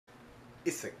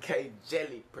It's a K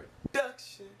Jelly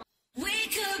production. We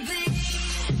could be.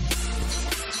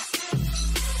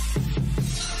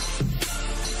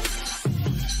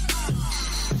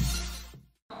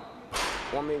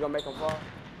 Want me to go make him fall?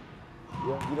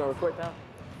 Yeah, you gonna record that?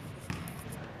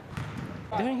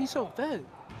 Dang, he's so fat.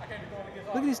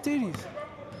 Look at his titties.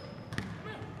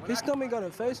 His stomach got a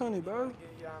face on it, bro.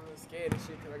 Yeah, I'm scared and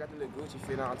shit because I got the little Gucci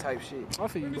fit on type shit. I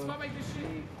feel you, bro.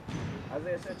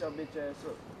 Isaiah, shut your bitch ass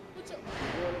up. What's up?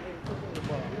 You wanna get cooked in the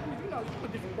bar? You know, you a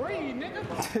different breed, nigga.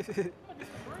 You a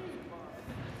different breed.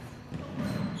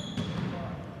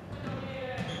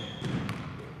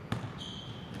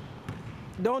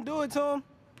 Don't do it, Tom.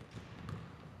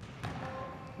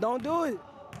 Don't do it.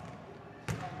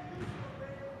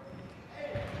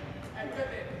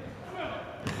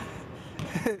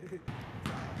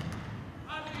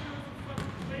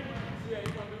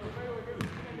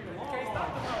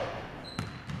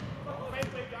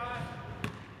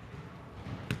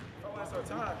 So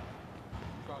tired.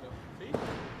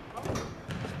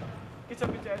 Get your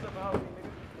bitch ass up out of me,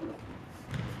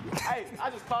 nigga. Hey, I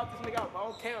just called this nigga out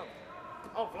on camp.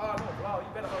 Oh, vlog.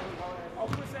 You better hold me on ass. Oh,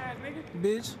 puss ass nigga.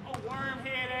 Bitch. Oh, worm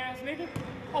head ass nigga.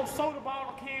 Oh, soda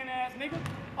bottle can ass nigga.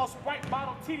 Oh, Sprite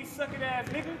bottle titty sucking ass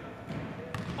nigga.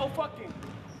 Oh, fucking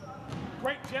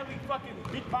grape jelly fucking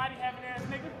big body having ass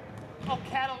nigga. Oh,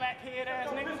 Cadillac head ass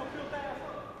nigga.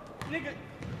 Nigga,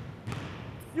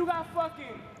 you got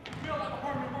fucking.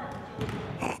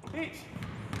 Bitch,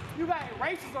 you got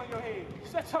erasers on your head.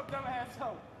 Shut your dumb ass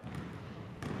up.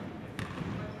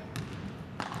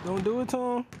 Don't do it,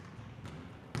 Tom.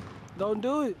 Don't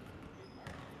do it.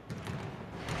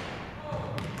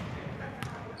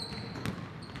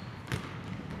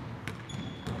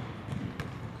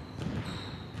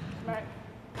 Smack.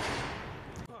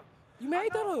 You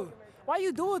made that up. Why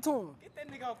you do it to him? Get that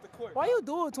nigga off the court. Why you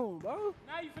do it to him, bro?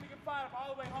 Now you finna get fired up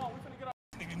all the way home. We finna get off.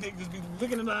 Niggas be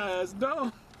looking in the eyes,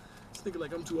 no. This nigga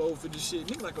like I'm too old for this shit.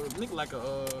 Nigga like a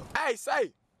Hey,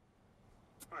 say.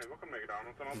 Hi, welcome to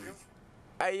McDonald's. Can I help you?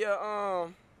 Hey,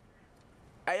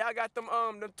 hey, y'all got them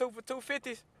 2 for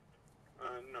 $2.50s?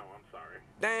 No, I'm sorry.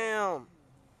 Damn.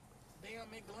 damn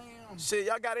McGlam. Shit,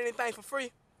 y'all got anything for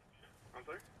free? I'm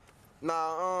sorry?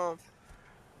 Nah,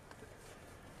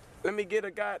 let me get a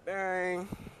goddamn.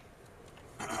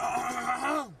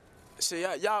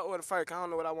 Shit, y'all order first, 'cause I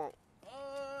don't know what I want.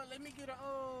 Let me get a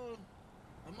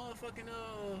motherfucking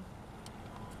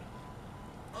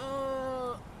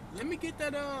let me get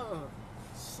that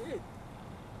shit.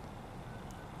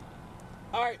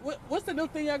 All right, what's the new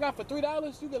thing y'all got for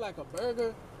 $3? You get like a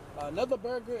burger, another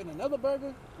burger, and another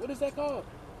burger. What is that called?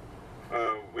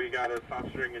 We got a soft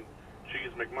string and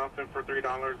cheese McMuffin for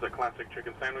 $3, a classic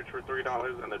chicken sandwich for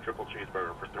 $3, and a triple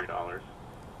cheeseburger for $3.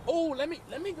 Oh, let me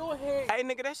go ahead. Hey,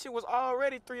 nigga, that shit was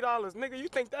already $3. Nigga, you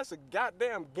think that's a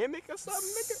goddamn gimmick or something,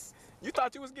 nigga? You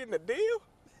thought you was getting a deal?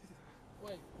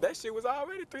 Wait, That shit was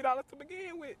already $3 to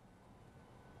begin with.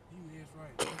 you is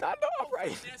right. I know I'm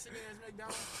right. That's it, ass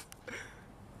McDonald's.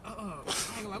 I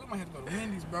ain't gonna lie, we might have to go to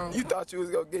Wendy's, bro. You thought you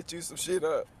was gonna get you some shit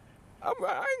up. I'm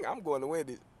going to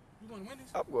Wendy's. You going to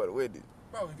Wendy's? I'm going to Wendy's.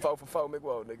 Bro, 4 for 4,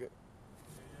 McWow, nigga.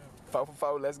 4 for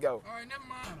 4, let's go. all right, never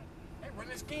mind. They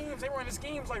running schemes. They running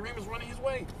schemes like Remus running his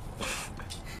way.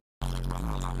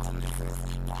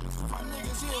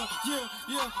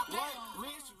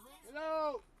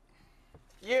 Hello.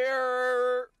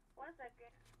 Yeah. 1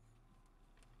 second.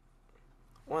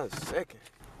 1 second.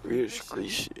 Real street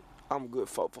shit. I'm good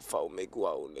 4 for 4,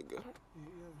 McWow, nigga. Yeah.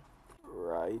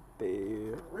 Right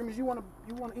there. Remus, you wanna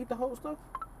eat the whole stuff?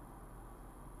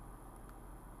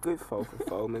 Good 4 for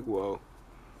 4, McWow.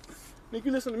 Nick,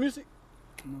 you listen to music?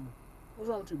 No. What's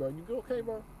wrong with you, bro? You good okay,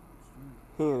 bro?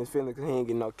 He in his feelings because he ain't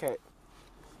getting no cat.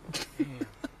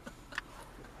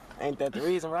 Ain't that the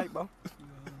reason, right, bro?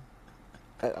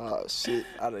 Oh shit!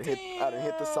 I done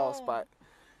hit the soft spot.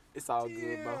 It's all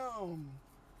good, bro.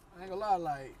 I ain't gonna lie,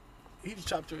 like he just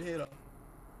chopped your head off.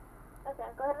 Okay,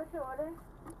 go ahead with your order.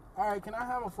 All right, can I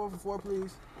have a 4 for 4,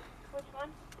 please? Which one?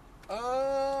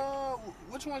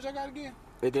 Which ones y'all got again?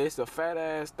 It's a fat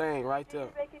ass thing right there.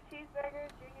 Bacon cheeseburger,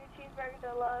 junior cheeseburger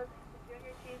deluxe,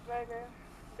 junior cheeseburger,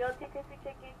 built-in crispy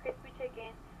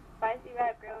chicken, spicy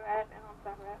wrap, grilled wrap, and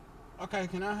homestyle wrap. Okay,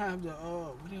 can I have the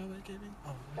what the hell that gave me?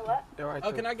 Oh, The what? They're right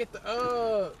oh, there. can I get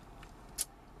the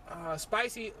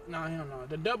spicy? No, hell no.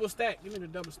 The double stack. Give me the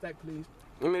double stack, please.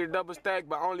 Give me the double stack,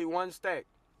 but only 1 stack.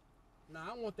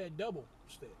 Nah, I want that double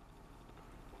stack.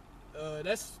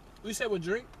 That's we said with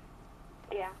drink.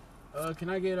 Yeah. Can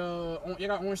I get you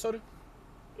got orange soda?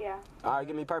 Yeah. All right,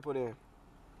 give me purple then.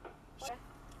 What?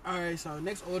 All right, so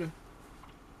next order.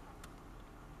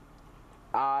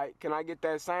 Alright, can I get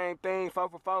that same thing, 4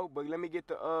 for 4? But let me get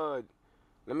the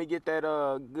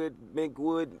that good big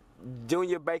wood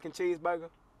junior bacon cheeseburger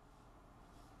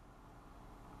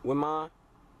with mine,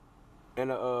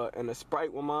 and a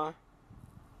Sprite with mine.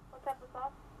 What type of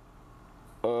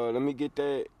sauce? Let me get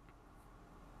that.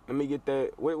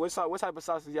 What type of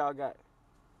sauces y'all got?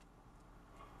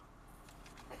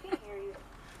 I can't hear you.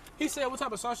 He said, what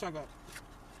type of sauce y'all got?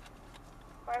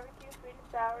 Barbecue, sweet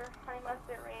and sour, honey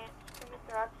mustard, ranch, creamy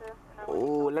sriracha, and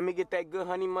Oh, let me get that good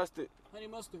honey mustard. Honey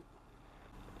mustard.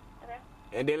 Okay.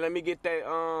 And then let me get that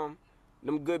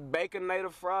them good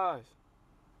baconator fries.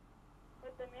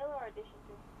 With the meal or addition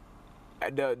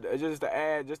to? Just to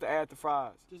add the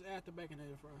fries. Just add the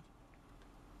baconator fries.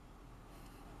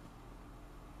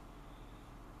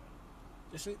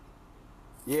 That's it?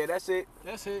 Yeah, that's it.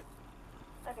 That's it.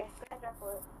 Okay, go ahead, drop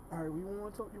for it. Alright, we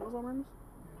want to talk. You want some rings?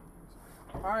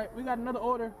 Alright, we got another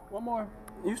order. One more.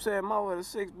 You said my order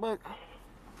 $6.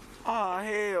 Oh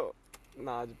hell.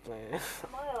 Nah, just playing. I'm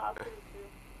only allowed to do 2.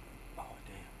 Oh,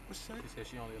 damn. What's that? She said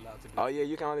she only allowed to do. Oh yeah,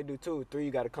 you can only do 2. 3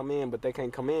 you gotta come in, but they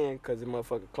can't come in because the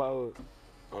motherfucker closed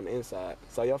on the inside.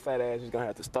 So your fat ass is gonna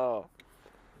have to starve.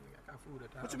 I got food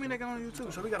at the What house. you mean they got on you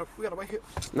too? So we gotta wait here.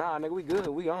 Nah, nigga, we good.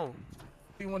 We on.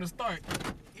 You want to start?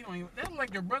 You don't even. That's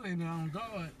like your brother now. On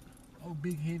God. Oh,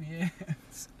 big heavy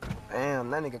ass.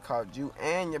 Damn, that nigga called you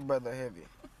and your brother heavy.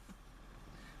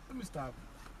 Let me stop.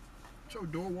 What's your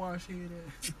door wash head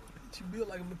ass? You built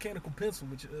like a mechanical pencil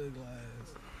with your ugly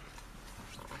ass.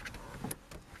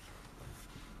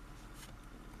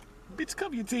 Bitch,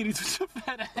 cover your titties with your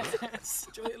fat ass.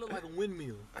 Your head look like a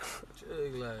windmill. With your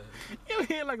ugly ass. Your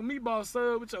head like a meatball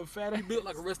sub with your fat ass. You built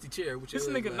like a rusty chair with your This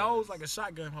ugly nigga ass. nose like a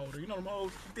shotgun holder. You know them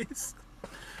hoes? This.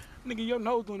 Nigga, your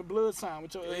nose doing the blood sign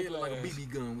with your Your ugly head look like a ass.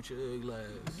 BB gun with your ugly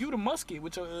ass. You the musket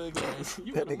with your ugly ass.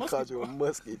 You That the nigga called you a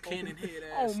musket. Cannon head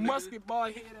Oh, ass. nigga. musket ball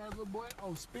head ass little boy.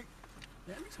 Oh, spick.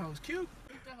 Damn, this hoe's cute.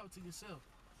 Take that hoe to yourself.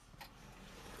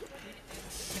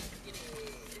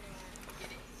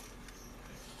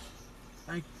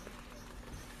 Thank you.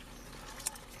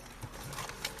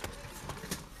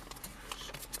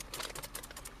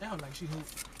 That hoe like she hoop.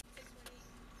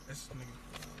 That's nigga.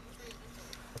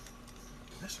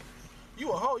 That's you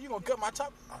a hoe? You gonna cut my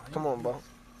top? Oh, Come on, bro.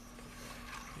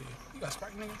 Yeah. You got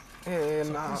Sprite, nigga?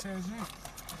 Yeah, nah. This ass in.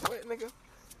 What, nigga?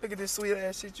 Look at this sweet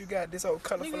ass shit you got. This old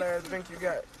colorful Nigga. ass drink you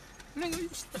got. Nigga, you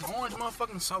an orange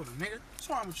motherfucking soda, nigga. What's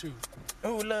wrong with you?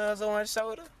 Who loves orange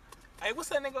soda? Hey, what's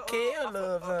that nigga? Kale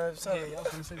loves orange Yeah, soda. y'all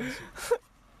finna say that shit.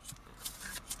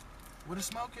 Where the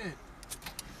smoke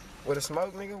at? With a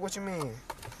smoke, nigga? What you mean?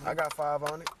 I got 5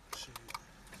 on it. Shit.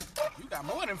 You got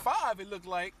more than 5, it look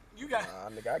like. You got Nah,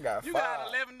 nigga, I got 5. you got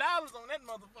 $11 on that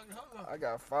motherfucker. Hold on. I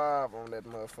got 5 on that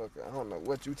motherfucker. I don't know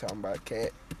what you talking about, cat.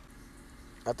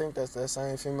 I think that's that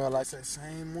same female like That's that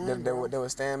same one. that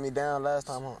was staring me down last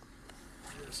time, huh?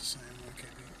 Yeah, it's the same one,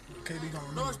 KB. KB gonna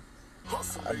remember.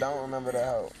 I don't remember that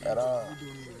hoe at all. We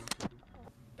doing it.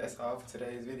 That's all for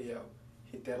today's video.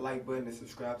 Hit that like button and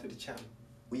subscribe to the channel.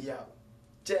 We out.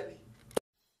 Jelly.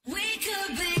 We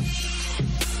could be